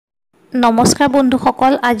নমস্কাৰ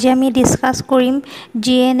বন্ধুসকল, আজি আমি ডিসকাস কৰিম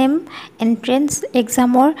GNM এন্ট্ৰেন্স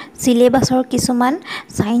এক্সামৰ সিলেবাসৰ কিছুমান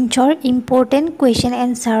সায়েন্সৰ ইম্পৰ্টেন্ট কুৱেশ্যন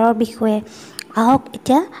এনসাৰৰ বিষয়ে। আহক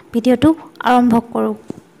এতিয়া ভিডিওটো আৰম্ভ কৰোঁ।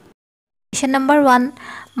 কুৱেশ্যন নম্বৰ 1,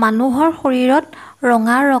 মানুহৰ শৰীৰত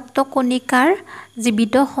ৰঙা ৰক্তকণিকাৰ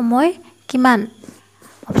জীৱিত সময় কিমান?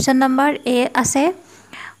 অপশ্যন নম্বৰ এ আছে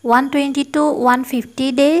 120 to 150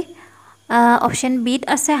 ডে, অপশ্যন বি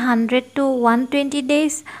আছে 100 to 120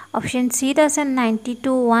 ডেজ, অপশ্যন সি আছে 90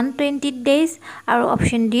 to 120 ডেজ আৰু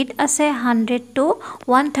অপশ্যন ডি আছে 100 to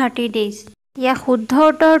 130 ডেজ। ইয়াৰ শুদ্ধ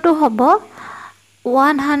উত্তৰটো হ'ব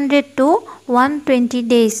 100 to 120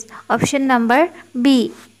 days, option number B.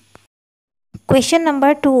 Question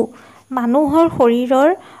number 2, মানুহৰ শৰীৰৰ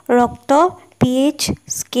ৰক্ত pH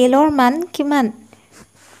স্কেলৰ মান কিমান?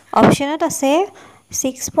 অপশ্যনত আছে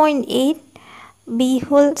 6.8, বি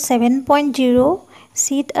হ'ল 7.0,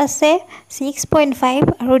 চিত আছে 6.5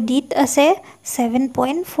 আৰু ডিত আছে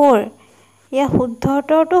 7.4। ইয়াৰ শুদ্ধ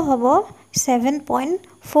উত্তৰটো হ'ব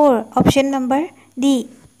 7.4, option number D.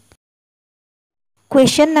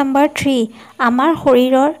 Question number 3, আমাৰ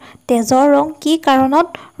শৰীৰৰ তেজৰ ৰং কি কাৰণত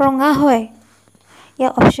ৰঙা হয়?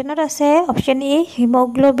 ইয়াৰ অপশ্যনত আছে অপশ্যন এ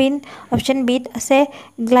হিমোগ্লোবিন, অপশ্যন বিত আছে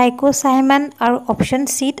গ্লাইকোচাইমান আৰু অপশ্যন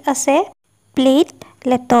চিত আছে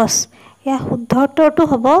প্লেটলেটছ। ইয়াৰ শুদ্ধ উত্তৰটো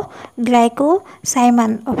হ'ব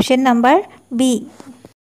গ্লাইকোচাইমান, option number B.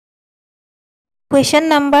 Question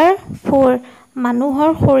number 4, মানুহৰ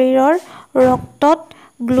শৰীৰৰ ৰক্তত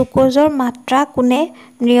গ্লুক'জৰ মাত্ৰা কোনে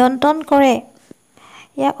নিয়ন্ত্ৰণ কৰে?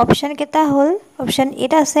 ইয়াৰ অপশ্যন কেইটা হ'ল অপশ্যন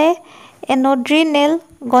এত আছে এনড্ৰিনেল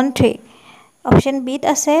গ্ৰন্থি, অপশ্যন বিত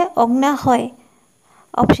আছে অগ্নাশয়,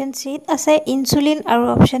 অপশ্যন চিত আছে ইনচুলিন আৰু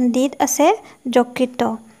অপশ্যন ডিত আছে যকৃত।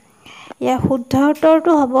 ইয়াৰ শুদ্ধ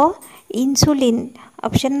উত্তৰটো হ'ব insulin,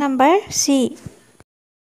 option number C.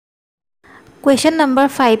 Question number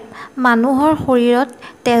 5, মানুহৰ শৰীৰত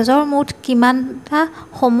তেজৰ মুঠ কিমানটা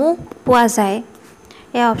সমূহ পোৱা যায়?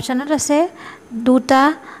 ইয়াৰ অপশ্যনত আছে 2টা,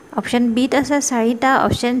 অপশ্যন বিত আছে 4টা,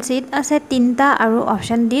 অপশ্যন চিত আছে 3টা আৰু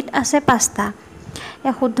অপশ্যন ডিত আছে 5টা।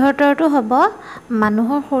 ইয়াৰ শুদ্ধ উত্তৰটো হ'ব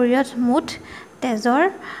মানুহৰ শৰীৰত মুঠ তেজৰ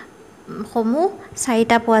সমূহ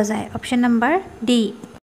 4টা পোৱা যায়, option number D.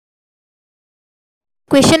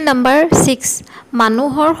 Question number 6,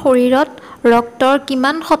 মানুহৰ শৰীৰত ৰক্তৰ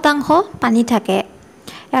কিমান শতাংশ পানী থাকে?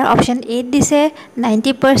 ইয়াৰ অপশ্যন এত দিছে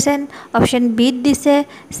 90%, অপশ্যন বিত দিছে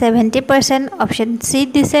 70%, অপশ্যন চিত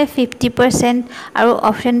দিছে 50% আৰু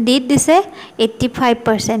অপশ্যন ডিত দিছে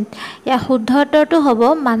 85%। ইয়াৰ শুদ্ধ উত্তৰটো হ'ব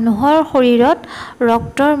মানুহৰ শৰীৰত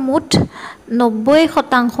ৰক্তৰ মুঠ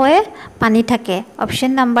 90% পানী থাকে,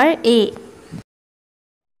 অপশ্যন নম্বৰ এ।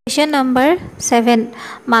 কুৱেশ্যন নম্বৰ 7,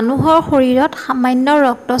 মানুহৰ শৰীৰত সামান্য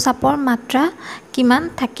ৰক্তচাপৰ মাত্ৰা কিমান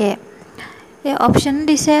থাকে? এই অপশ্যন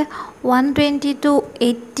দিছে 120 to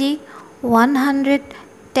 80,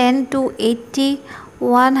 110 to 80,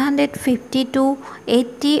 150 to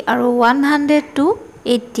 80 আৰু 100 to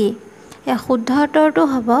 80। ইয়াৰ শুদ্ধ উত্তৰটো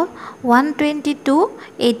হ'ব 120 to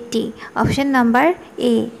 80, option number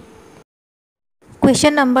A.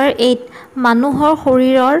 Question number 8, মানুহৰ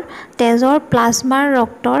শৰীৰৰ তেজৰ প্লাজমাৰ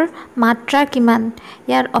ৰক্তৰ মাত্ৰা কিমান?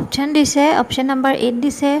 ইয়াৰ অপশ্যন দিছে অপশ্যন নম্বৰ এত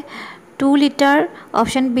দিছে 2 লিটাৰ,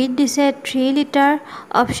 অপশ্যন বিত দিছে 3 লিটাৰ,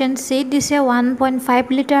 অপশ্যন চিত দিছে 1.5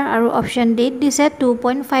 লিটাৰ আৰু অপশ্যন ডিত দিছে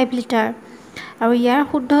 2.5 লিটাৰ। আৰু ইয়াৰ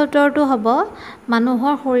শুদ্ধ উত্তৰটো হ'ব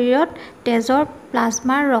মানুহৰ শৰীৰত তেজৰ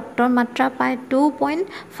প্লাজমাৰ ৰক্তৰ মাত্ৰা প্ৰায়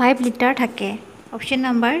 2.5 লিটাৰ থাকে, option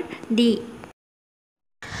number D.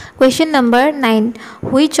 Question number 9,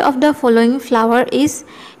 which of the following flower is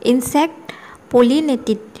insect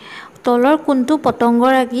pollinated? তলৰ কোনটো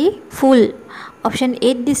পতংগৰাগী ফুল? অপশ্যন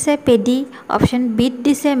এত দিছে পেডি, অপশ্যন বিত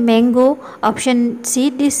দিছে মেংগো, অপশ্যন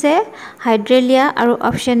চিত দিছে হাইড্ৰেলিয়া আৰু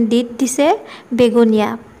অপশ্যন ডিত দিছে বেগনিয়া।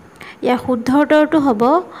 ইয়াৰ শুদ্ধ উত্তৰটো হ'ব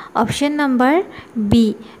option number B,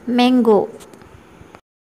 mango.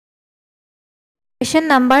 Question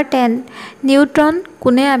number 10, neutron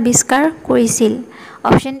কোনে আৱিষ্কাৰ কৰিছিল?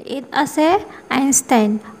 অপশ্যন এত আছে আইনষ্টাইন,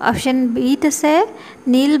 অপশ্যন বিত আছে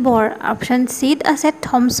নীল বৰ, অপশ্যন চিত আছে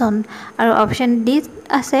থমছন আৰু অপশ্যন ডিত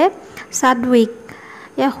আছে চাডউইক।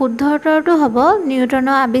 ইয়াৰ শুদ্ধ উত্তৰটো হ'ব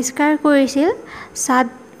নিউটনৰ আৱিষ্কাৰ কৰিছিল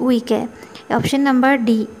চাডউইকে, option number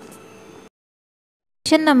D.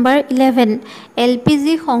 Question number 11, LPG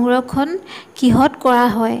সংৰক্ষণ কিহত কৰা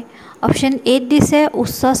হয়? অপশ্যন এত দিছে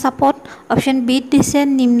উচ্চ চাপত, অপশ্যন বিত দিছে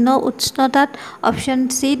নিম্ন উষ্ণতাত, অপশ্যন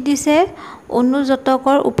চিত দিছে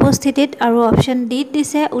অনুজতকৰ উপস্থিতিত আৰু অপশ্যন ডিত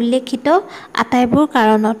দিছে উল্লেখিত আটাইবোৰ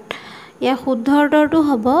কাৰণত। ইয়াৰ শুদ্ধ উত্তৰটো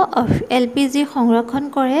হ'ব LPG সংৰক্ষণ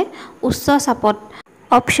কৰে উচ্চ চাপত,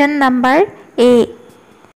 অপশ্যন নম্বৰ এ।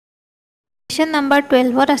 কুৱেশ্যন নম্বৰ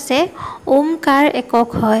 12ত আছে ওম কাৰ একক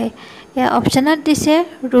হয়? ইয়াৰ অপশ্যনত দিছে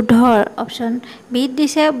ৰোধৰ, অপশ্যন বিত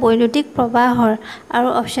দিছে বৈদ্যুতিক প্ৰবাহৰ আৰু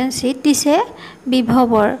অপশ্যন চিত দিছে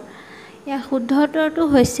বিভৱৰ। ইয়াৰ শুদ্ধ উত্তৰটো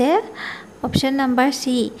হৈছে অপশ্যন নম্বৰ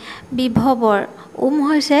চি বিভৱৰ। ওম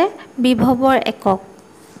হৈছে বিভৱৰ একক।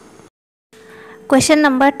 কুৱেশ্যন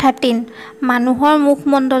নম্বৰ 13 মানুহৰ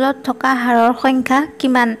মুখমণ্ডলত থকা হাড়ৰ সংখ্যা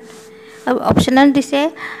কিমান? অপশ্যনত দিছে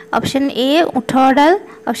option A 18ডাল,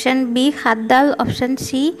 option B 7ডাল, option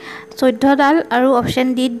C 14ডাল আৰু অপশ্যন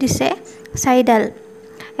ডিত দিছে 4ডাল।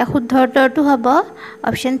 ইয়াৰ শুদ্ধ উত্তৰটো হ'ব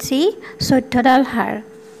অপশ্যন চি 14ডাল হাড়।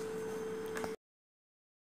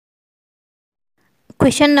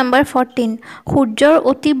 কুৱেশ্যন নম্বৰ 14 সূৰ্যৰ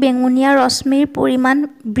অতি বেঙুনীয়া ৰশ্মিৰ পৰিমাণ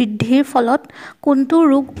বৃদ্ধিৰ ফলত কোনটো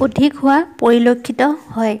ৰোগ অধিক হোৱা পৰিলক্ষিত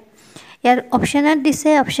হয়? ইয়াত অপশ্যনত দিছে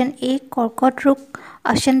অপশ্যন এ কৰ্কট ৰোগ,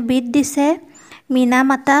 অপশ্যন বিত দিছে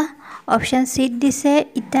মিনামাতা, অপশ্যন চিত দিছে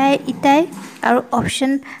ইটাই আৰু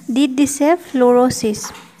অপশ্যন ডিত দিছে ফ্ল'ৰ'চিছ।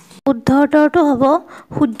 শুদ্ধ উত্তৰটো হ'ব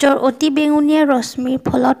সূৰ্যৰ অতি বেঙুনীয়া ৰশ্মিৰ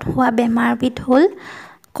ফলত হোৱা বেমাৰবিধ হ'ল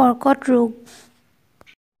কৰ্কট ৰোগ।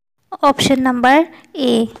 অপশ্যন নম্বৰ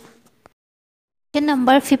এ। কুৱেশ্যন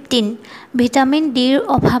নম্বৰ 15 ভিটামিন ডিৰ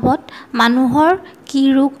অভাৱত মানুহৰ কি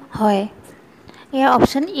ৰোগ হয়? ইয়াৰ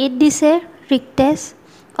অপশ্যন এত দিছে ৰিকটেছ,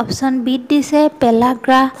 অপশ্যন বিত দিছে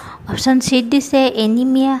পেলাগ্ৰা, অপশ্যন চিত দিছে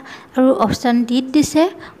এনিমিয়া আৰু অপশ্যন ডিত দিছে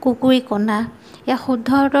কুকুৰিকণা। ইয়াৰ শুদ্ধ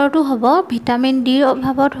উত্তৰটো হ'ব ভিটামিন ডিৰ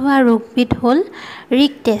অভাৱত হোৱা ৰোগবিধ হ'ল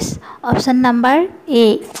ৰিকটেছ, অপশ্যন নম্বৰ এ।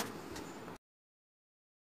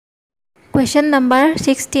 কুৱেশ্যন নম্বৰ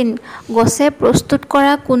 16 গছে প্ৰস্তুত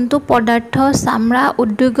কৰা কোনটো পদাৰ্থ চামৰা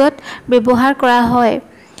উদ্যোগত ব্যৱহাৰ কৰা হয়?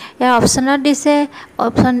 ইয়াৰ অপশ্যনত দিছে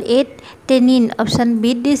অপশ্যন এত টেনিন, অপশ্যন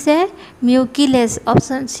বিত দিছে মিউকিলেজ,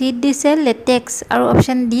 অপশ্যন চিত দিছে লেটেক্স আৰু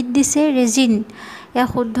অপশ্যন ডিত দিছে ৰেজিন। ইয়াৰ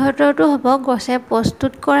শুদ্ধ উত্তৰটো হ'ব গছে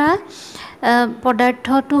প্ৰস্তুত কৰা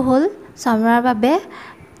পদাৰ্থটো হ'ল চামৰাৰ বাবে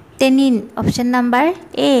টেনিন, অপশ্যন নম্বৰ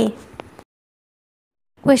এ।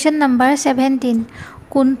 কুৱেশ্যন নম্বৰ 17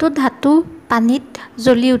 কোনটো ধাতু পানীত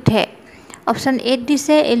জ্বলি উঠে? অপশ্যন এত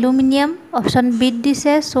দিছে এলুমিনিয়াম, অপশ্যন বিত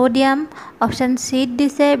দিছে ছ'ডিয়াম, অপশ্যন চিত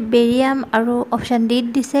দিছে বেৰিয়াম আৰু অপশ্যন ডিত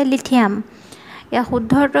দিছে লিথিয়াম। ইয়াৰ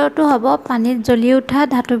শুদ্ধ উত্তৰটো হ'ব পানীত জ্বলি উঠা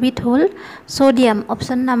ধাতুবিধ হ'ল sodium,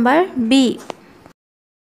 option number B.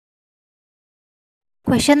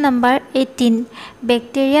 Question number 18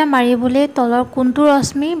 bacteria মাৰিবলৈ তলৰ কোনটো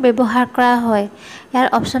ৰশ্মি ব্যৱহাৰ কৰা হয়? ইয়াৰ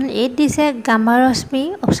অপশ্যন এত দিছে গামা ৰশ্মি,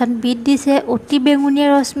 অপশ্যন বিত দিছে অতি বেঙুনীয়া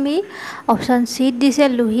ৰশ্মি, অপশ্যন চিত দিছে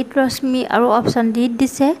লোহিত ৰশ্মি আৰু অপশ্যন ডিত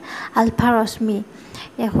দিছে আলফা ৰশ্মি।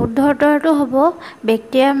 ইয়াৰ শুদ্ধ উত্তৰটো হ'ব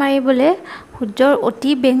বেক্টেৰিয়া মাৰিবলৈ সূৰ্যৰ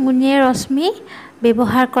অতি বেঙুনীয়া ৰশ্মি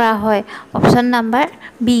ব্যৱহাৰ কৰা হয়, option number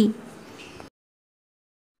B.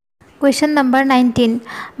 Question number 19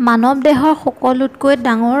 মানৱ দেহৰ সকলোতকৈ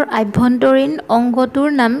ডাঙৰ আভ্যন্তৰীণ অংগটোৰ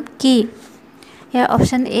নাম কি? ইয়াৰ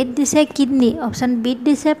অপশ্যন এত দিছে কিডনী, অপশ্যন বিত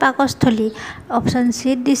দিছে পাকস্থলী, অপশ্যন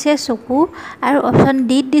চিত দিছে চকু আৰু অপশ্যন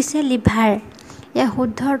ডিত দিছে লিভাৰ। ইয়াৰ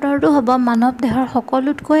শুদ্ধ উত্তৰটো হ'ব মানৱ দেহৰ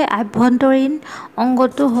সকলোতকৈ আভ্যন্তৰীণ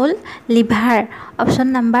অংগটো হ'ল liver, option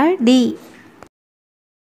number D.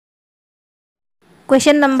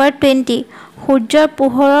 Question number 20 সূৰ্যৰ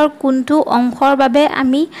পোহৰৰ কোনটো অংশৰ বাবে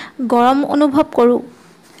আমি গৰম অনুভৱ কৰোঁ?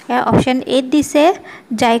 ইয়াৰ অপশ্যন এত দিছে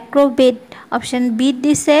জাইক্ৰ'বেট, অপশ্যন বিত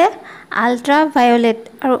দিছে আল্ট্ৰা ভায়লেট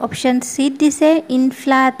আৰু অপশ্যন চিত দিছে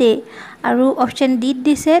ইনফ্ৰাৰেড আৰু অপশ্যন ডিত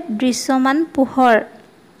দিছে দৃশ্যমান পোহৰ।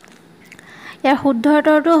 ইয়াৰ শুদ্ধ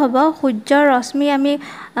উত্তৰটো হ'ব সূৰ্যৰ ৰশ্মি আমি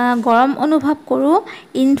গৰম অনুভৱ কৰোঁ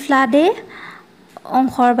ইনফ্ৰাৰেড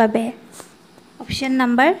অংশৰ বাবে, option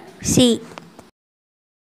number C.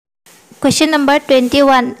 Question number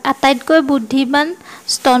 21 আটাইতকৈ বুদ্ধিমান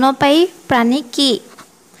স্তন্যপায়ী প্ৰাণী কি?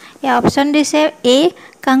 ইয়াৰ অপশ্যন দিছে এ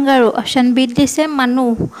কাংগাৰু, অপশ্যন বিত দিছে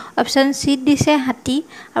মানুহ, অপশ্যন চিত দিছে হাতী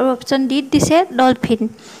আৰু অপশ্যন ডিত দিছে ডলফিন।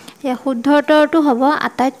 ইয়াৰ শুদ্ধ উত্তৰটো হ'ব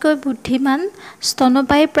আটাইতকৈ বুদ্ধিমান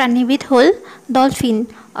স্তন্যপায়ী প্ৰাণীবিধ হ'ল dolphin,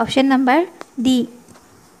 option number D.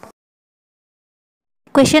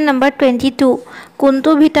 Question number 22 কোনটো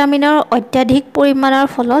ভিটামিনৰ অত্যাধিক পৰিমাণৰ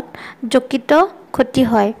ফলত যকৃত ক্ষতি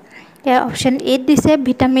হয়? ইয়াৰ অপশ্যন এত দিছে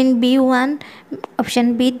ভিটামিন B1, অপশ্যন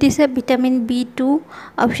বিত দিছে ভিটামিন B2,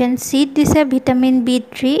 অপশ্যন চিত দিছে ভিটামিন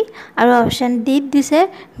B3 আৰু অপশ্যন ডিত দিছে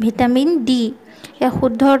ভিটামিন ডি। ইয়াৰ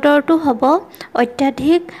শুদ্ধ উত্তৰটো হ'ব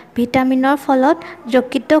অত্যাধিক ভিটামিনৰ ফলত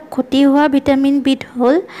যকৃত ক্ষতি হোৱা ভিটামিনবিধ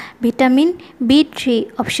হ'ল vitamin B3,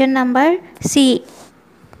 option number C.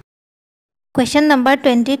 Question number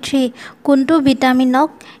 23 কোনটো ভিটামিনক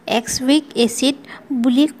এক্সবিক এচিড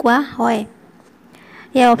বুলি কোৱা হয়?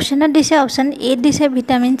 ইয়াৰ অপশ্যনত দিছে অপশ্যন এত দিছে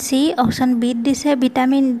ভিটামিন চি, অপশ্যন বিত দিছে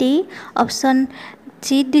ভিটামিন ডি, অপশ্যন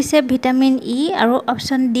চিত দিছে ভিটামিন ই আৰু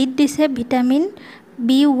অপশ্যন ডিত দিছে ভিটামিন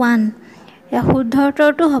B1। ইয়াৰ শুদ্ধ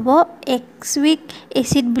উত্তৰটো হ'ব এক্সিক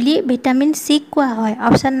এচিড বুলি ভিটামিন চিক কোৱা হয়।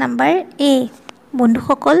 অপশ্যন নাম্বাৰ এ।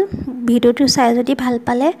 বন্ধুসকল, ভিডিঅ'টো চাই যদি ভাল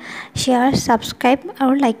পালে শ্বেয়াৰ, ছাবস্ক্ৰাইব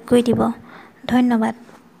আৰু লাইক কৰি দিব। ধন্যবাদ।